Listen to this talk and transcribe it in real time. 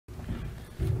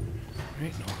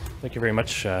Great. Well, thank you very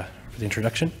much for the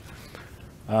introduction.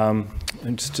 I'm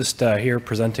just here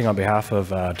presenting on behalf of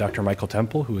Dr. Michael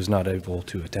Temple, who is not able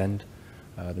to attend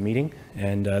the meeting.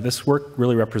 And this work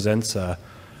really represents a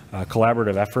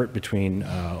collaborative effort between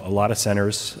a lot of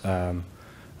centers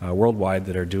worldwide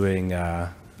that are doing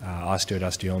osteoid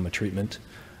osteoma treatment.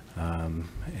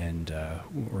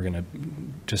 We're going to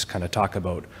just kind of talk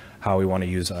about how we want to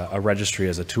use a registry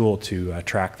as a tool to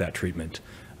track that treatment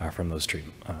from those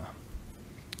treatments.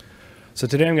 So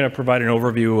today I'm going to provide an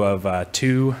overview of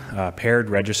two paired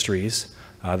registries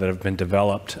that have been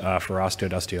developed for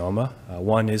osteoid osteoma.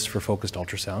 One is for focused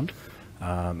ultrasound,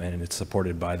 and it's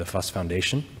supported by the FUS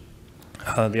Foundation.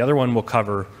 The other one will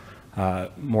cover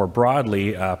more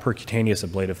broadly percutaneous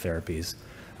ablative therapies,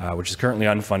 which is currently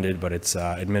unfunded, but it's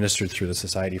administered through the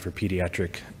Society for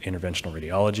Pediatric Interventional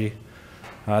Radiology.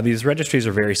 These registries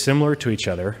are very similar to each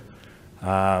other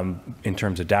in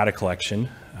terms of data collection,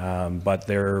 but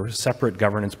they're separate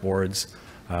governance boards.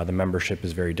 The membership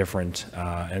is very different,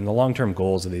 and the long-term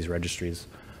goals of these registries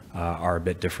are a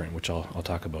bit different, which I'll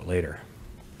talk about later.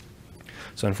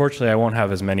 So unfortunately, I won't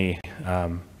have as many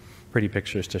pretty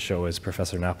pictures to show as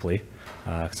Professor Napoli,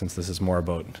 since this is more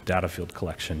about data field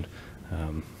collection.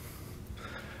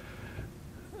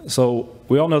 So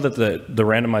we all know that the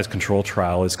randomized control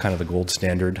trial is kind of the gold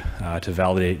standard to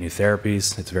validate new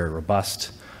therapies. It's very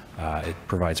robust. It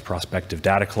provides prospective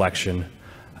data collection,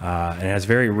 and it has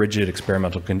very rigid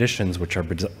experimental conditions, which are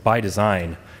by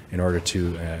design in order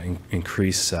to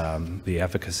increase the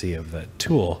efficacy of the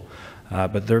tool.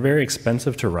 But they're very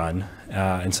expensive to run,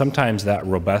 and sometimes that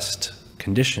robust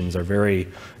conditions are very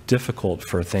difficult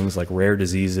for things like rare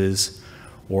diseases,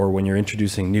 or when you're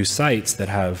introducing new sites that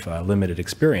have limited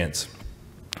experience.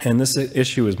 And this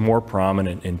issue is more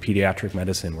prominent in pediatric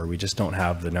medicine, where we just don't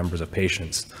have the numbers of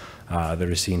patients that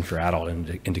are seen for adult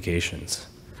indications.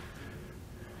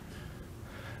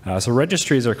 So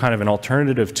registries are kind of an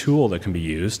alternative tool that can be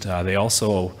used. They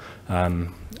also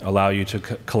allow you to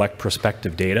collect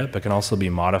prospective data, but can also be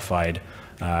modified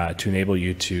to enable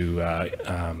you to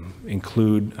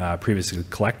include previously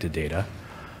collected data.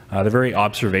 They're very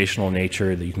observational in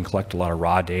nature, that you can collect a lot of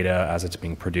raw data as it's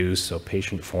being produced, so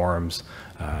patient forms,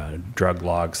 drug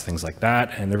logs, things like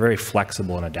that, and they're very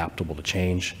flexible and adaptable to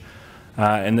change.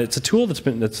 And it's a tool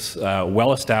that's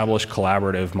well-established,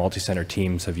 collaborative, multi-center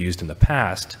teams have used in the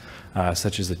past,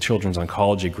 such as the Children's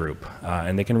Oncology Group,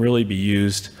 and they can really be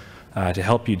used to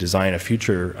help you design a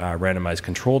future randomized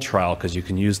control trial, because you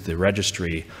can use the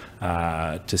registry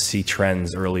to see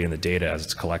trends early in the data as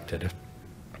it's collected.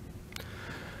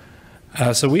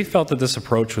 So we felt that this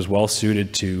approach was well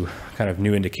suited to kind of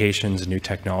new indications and new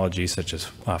technologies, such as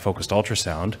focused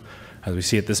ultrasound. As we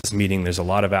see at this meeting, there's a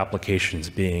lot of applications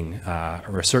being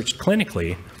researched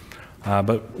clinically,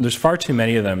 but there's far too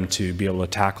many of them to be able to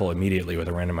tackle immediately with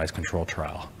a randomized control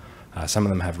trial. Some of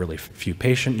them have really few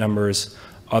patient numbers.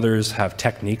 Others have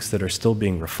techniques that are still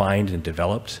being refined and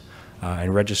developed.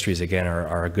 And registries, again,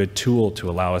 are a good tool to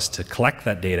allow us to collect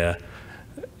that data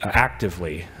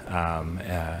actively.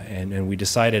 And we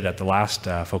decided at the last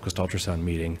focused ultrasound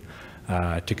meeting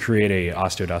to create a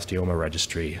osteoid osteoma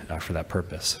registry for that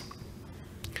purpose.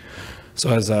 So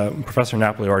as Professor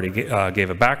Napoli already gave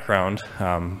a background,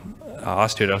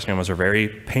 osteoid osteimas are very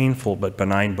painful but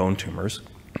benign bone tumors.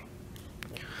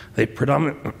 They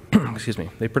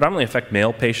predominantly affect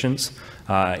male patients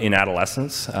in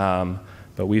adolescence,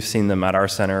 but we've seen them at our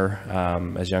center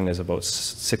as young as about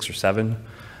 6 or 7.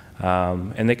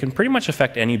 And they can pretty much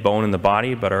affect any bone in the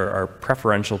body, but are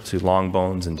preferential to long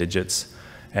bones and digits.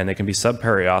 And they can be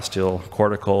subperiosteal,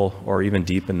 cortical, or even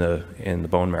deep in the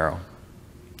bone marrow.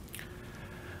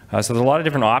 So there's a lot of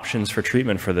different options for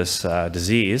treatment for this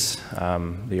disease.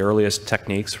 The earliest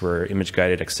techniques were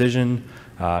image-guided excision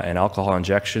and alcohol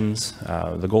injections.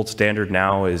 The gold standard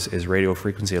now is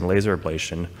radiofrequency and laser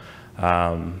ablation.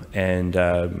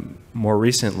 More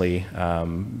recently,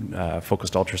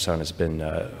 focused ultrasound has been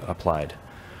applied.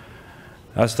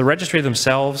 So the registry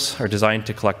themselves are designed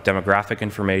to collect demographic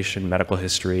information, medical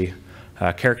history,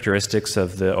 characteristics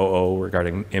of the OO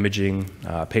regarding imaging,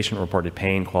 patient-reported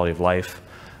pain, quality of life,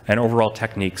 and overall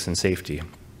techniques and safety.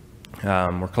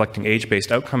 We're collecting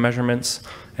age-based outcome measurements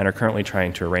and are currently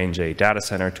trying to arrange a data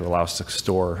center to allow us to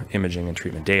store imaging and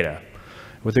treatment data,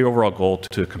 with the overall goal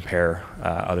to compare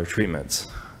other treatments.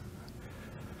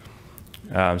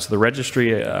 So the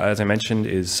registry, as I mentioned,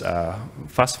 is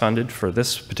FUS funded for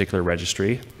this particular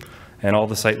registry, and all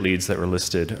the site leads that were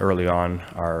listed early on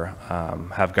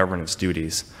have governance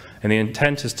duties. And the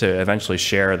intent is to eventually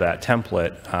share that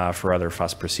template for other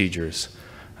FUS procedures.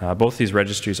 Both these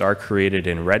registries are created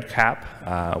in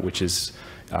REDCap, which is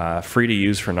free to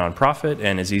use for nonprofit,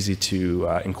 and is easy to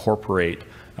incorporate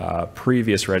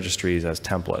previous registries as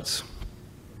templates.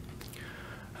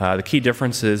 The key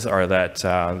differences are that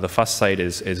the FUS site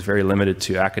is very limited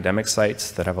to academic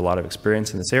sites that have a lot of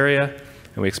experience in this area,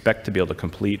 and we expect to be able to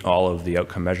complete all of the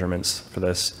outcome measurements for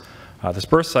this. The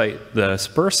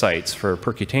SPUR sites for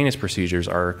percutaneous procedures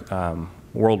are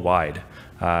worldwide,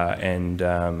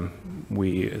 and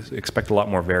we expect a lot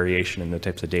more variation in the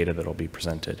types of data that will be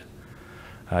presented.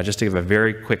 Just to give a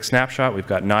very quick snapshot, we've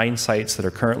got 9 sites that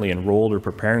are currently enrolled or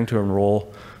preparing to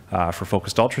enroll for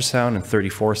focused ultrasound, and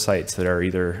 34 sites that are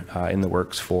either in the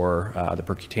works for the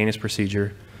percutaneous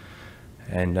procedure.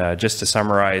 And just to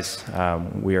summarize,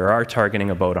 we are targeting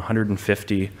about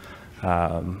 150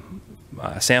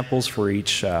 samples for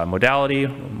each modality,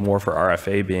 more for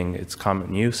RFA being its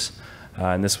common use.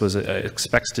 And this was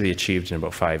expects to be achieved in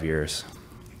about 5 years.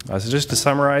 So just to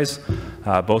summarize,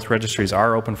 both registries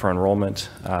are open for enrollment,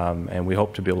 and we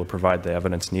hope to be able to provide the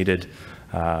evidence needed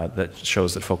that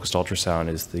shows that focused ultrasound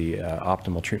is the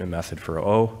optimal treatment method for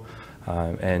O.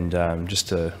 Just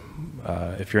to,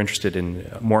 if you're interested in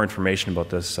more information about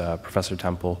this, Professor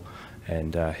Temple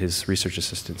and his research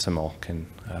assistant Simil can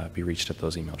be reached at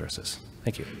those email addresses.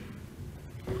 Thank you.